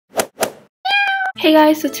Hey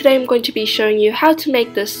guys, so today I'm going to be showing you how to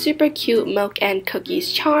make this super cute milk and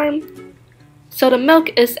cookies charm. So the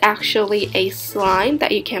milk is actually a slime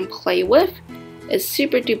that you can play with. It's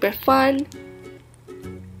super duper fun.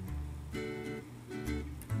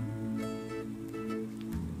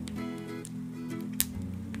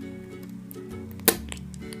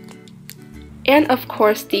 And of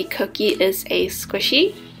course the cookie is a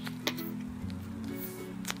squishy.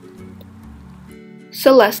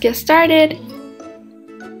 So let's get started.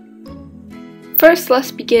 First,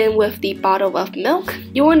 let's begin with the bottle of milk.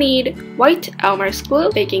 You will need white Elmer's glue,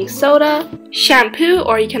 baking soda, shampoo,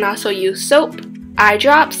 or you can also use soap, eye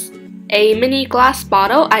drops, a mini glass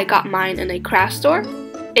bottle, I got mine in a craft store,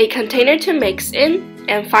 a container to mix in,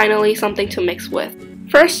 and finally something to mix with.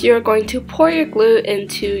 First, you're going to pour your glue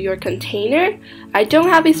into your container. I don't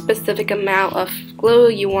have a specific amount of glue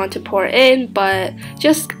you want to pour in, but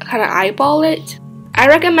just kind of eyeball it. I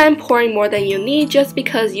recommend pouring more than you need just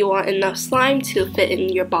because you want enough slime to fit in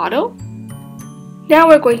your bottle. Now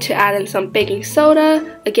we're going to add in some baking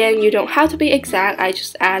soda. Again, you don't have to be exact, I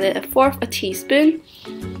just added 1/4 teaspoon.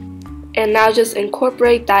 And now just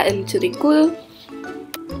incorporate that into the glue.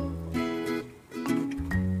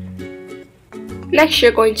 Next,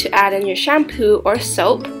 you're going to add in your shampoo or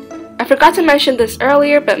soap. I forgot to mention this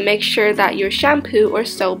earlier, but make sure that your shampoo or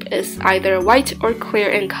soap is either white or clear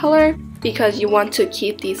in color, because you want to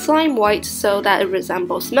keep the slime white so that it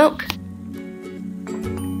resembles milk.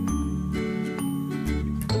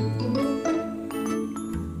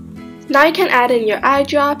 Now you can add in your eye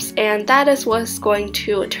drops, and that is what's going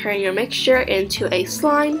to turn your mixture into a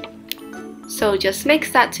slime. So just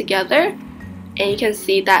mix that together, and you can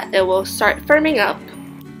see that it will start firming up.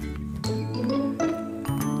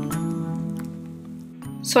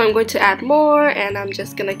 So I'm going to add more, and I'm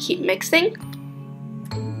just gonna keep mixing.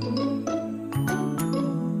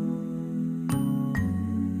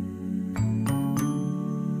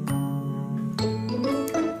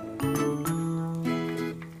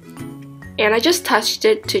 And I just touched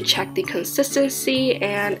it to check the consistency,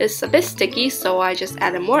 and it's a bit sticky, so I just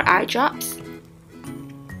added more eye drops.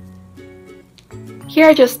 Here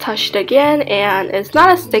I just touched it again, and it's not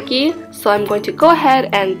as sticky, so I'm going to go ahead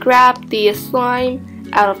and grab the slime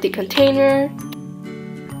out of the container.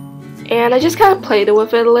 And I just kind of played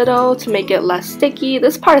with it a little to make it less sticky.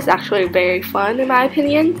 This part is actually very fun in my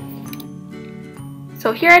opinion.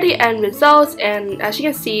 So here are the end results, and as you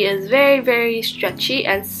can see, it's very stretchy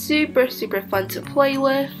and super fun to play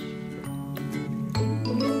with.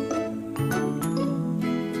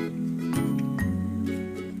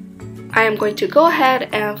 I am going to go ahead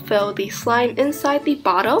and fill the slime inside the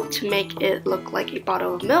bottle to make it look like a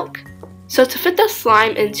bottle of milk. So to fit the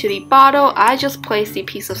slime into the bottle, I just placed the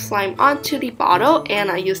piece of slime onto the bottle, and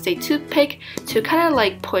I used a toothpick to kind of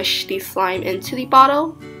like push the slime into the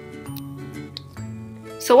bottle.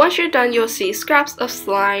 So once you're done, you'll see scraps of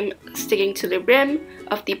slime sticking to the rim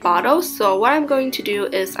of the bottle. So what I'm going to do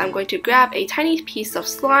is I'm going to grab a tiny piece of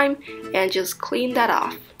slime and just clean that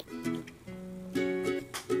off.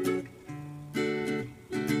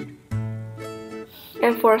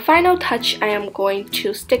 And for a final touch, I am going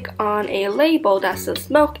to stick on a label that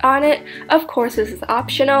says milk on it. Of course, this is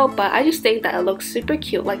optional, but I just think that it looks super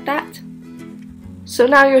cute like that. So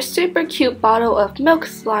now your super cute bottle of milk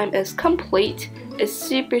slime is complete. It's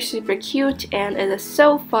super cute, and it is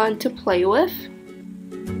so fun to play with.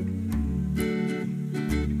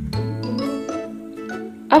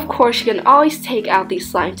 Of course, you can always take out the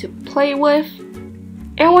slime to play with.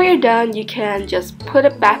 And when you're done, you can just put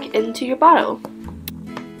it back into your bottle.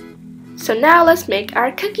 So now let's make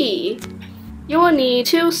our cookie. You will need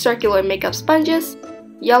 2 circular makeup sponges,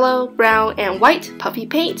 yellow, brown, and white puffy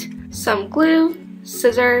paint, some glue,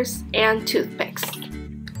 scissors, and toothpicks.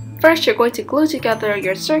 First, you're going to glue together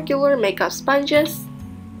your circular makeup sponges.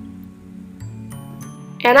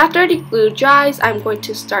 And after the glue dries, I'm going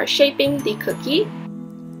to start shaping the cookie.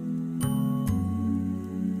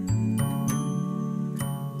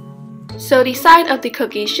 So the side of the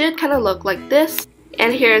cookie should kind of look like this.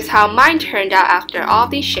 And here's how mine turned out after all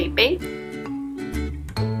the shaping.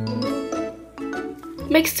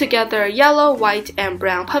 Mix together yellow, white, and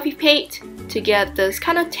brown puffy paint to get this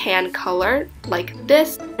kind of tan color like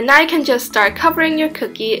this. And now you can just start covering your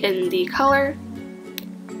cookie in the color.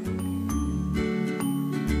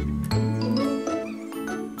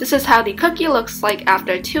 This is how the cookie looks like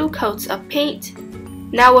after 2 coats of paint.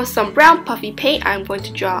 Now with some brown puffy paint, I'm going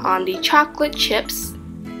to draw on the chocolate chips.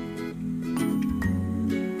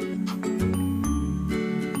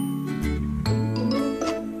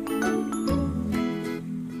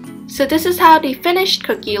 So this is how the finished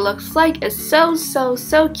cookie looks like. It's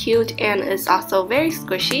so cute and it's also very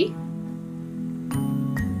squishy.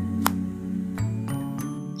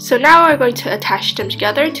 So now we're going to attach them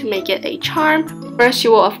together to make it a charm. First, you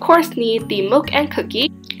will of course need the milk and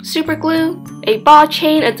cookie, super glue, a ball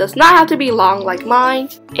chain, it does not have to be long like mine,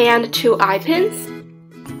 and 2 eye pins.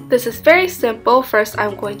 This is very simple. First,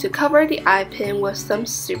 I'm going to cover the eye pin with some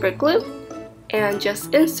super glue and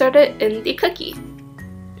just insert it in the cookie.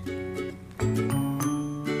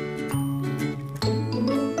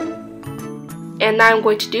 And now I'm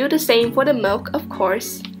going to do the same for the milk, of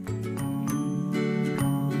course.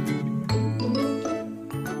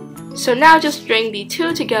 So now just string the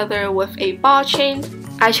two together with a ball chain.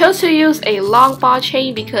 I chose to use a long ball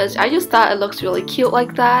chain because I just thought it looks really cute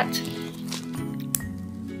like that.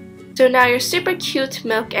 So now your super cute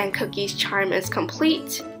milk and cookies charm is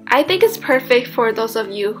complete. I think it's perfect for those of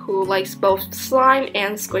you who likes both slime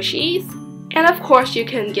and squishies. And of course you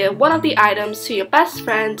can give one of the items to your best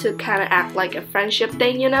friend to kind of act like a friendship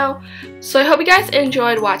thing, you know. So I hope you guys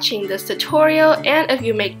enjoyed watching this tutorial, and if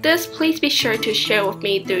you make this, please be sure to share with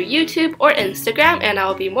me through YouTube or Instagram, and I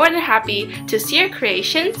will be more than happy to see your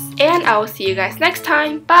creations. And I will see you guys next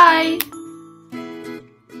time. Bye!